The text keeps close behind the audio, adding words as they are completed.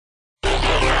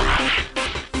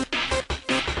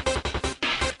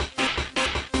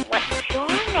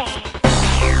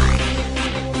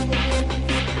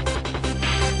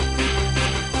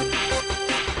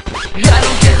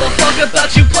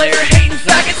player hating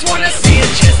faggots wanna see a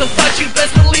chance to fight you,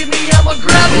 best believe me, I'ma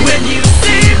grab it. When you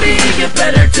see me, you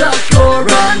better duck or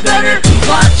run, better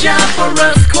watch out for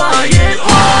us quiet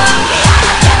ones.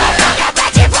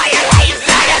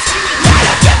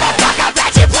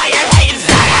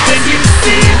 When you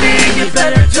see me, you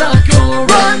better duck or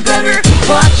run, better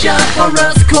watch out for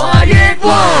us quiet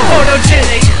ones.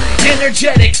 Photogenic,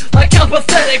 energetic, like how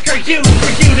pathetic are you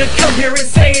for you to come here and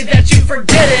say that you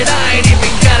forget it? I ain't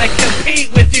even gotta compete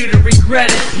with you to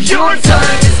regret it. Your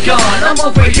time is gone, I'm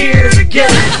over here to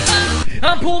get it.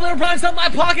 I'm pulling rhymes out my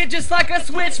pocket just like a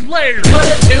switchblade. Cut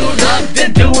a dude up,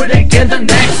 then do it again the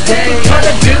next day. Cut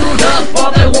a dude up,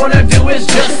 all they wanna do is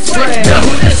just spray. Know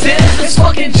who this is? It's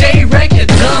fucking Jayreck, you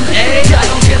dumb A. I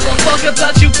don't give a fuck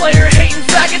about you player hating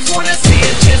faggots wanna see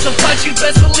a chance to fight you,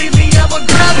 best believe me, I'ma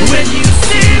grab it. When you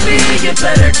see me, you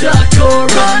better duck or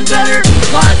run, better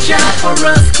watch out for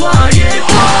us quiet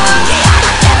ones.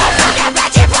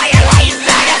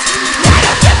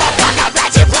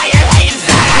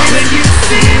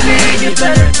 You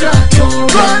better duck or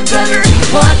run, better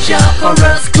watch out for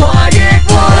us quiet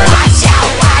ones. Watch out,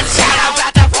 I'm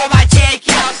about to pull my dick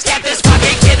out. Step this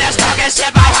fucking kid that's talking shit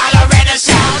about hollering and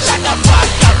sound. Shut the fuck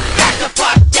up, back the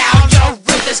fuck down. You're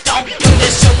ruthless, don't do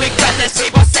this, you'll regret this.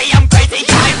 People say I'm crazy,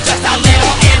 I'm just a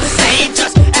little insane.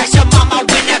 Just ask your mama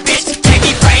when that bitch gave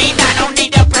me brain. I don't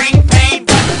need to bring pain,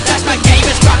 but that's my game,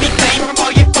 it's brought me pain from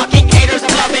all you fucking haters. I'm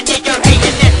loving it, you're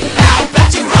hating it. How about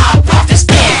you hop off the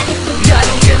stand? I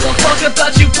don't give a fuck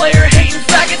about you player hating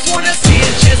faggots wanna see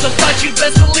a chance to fight you,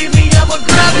 best believe me, I'ma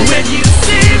grab it. When you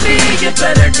see me, you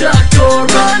better duck or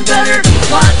run, better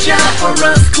watch out for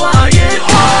us quiet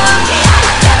ones.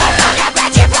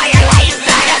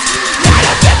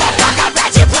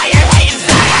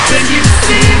 When you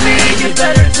see me, you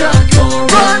better duck or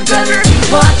run, better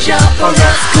watch out for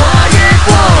us quiet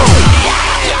ones.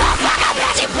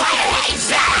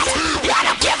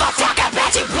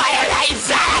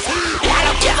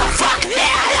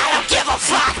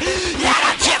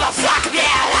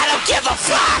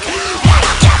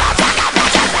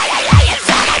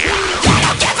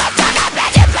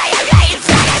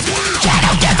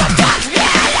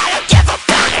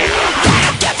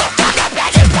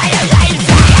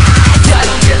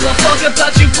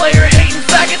 About you player hating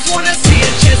faggots wanna see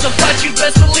a chance to fight you,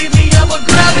 best believe me, I'ma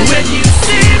grab it. When you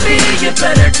see me, you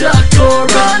better duck or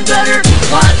run, better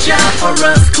watch out for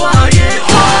us quiet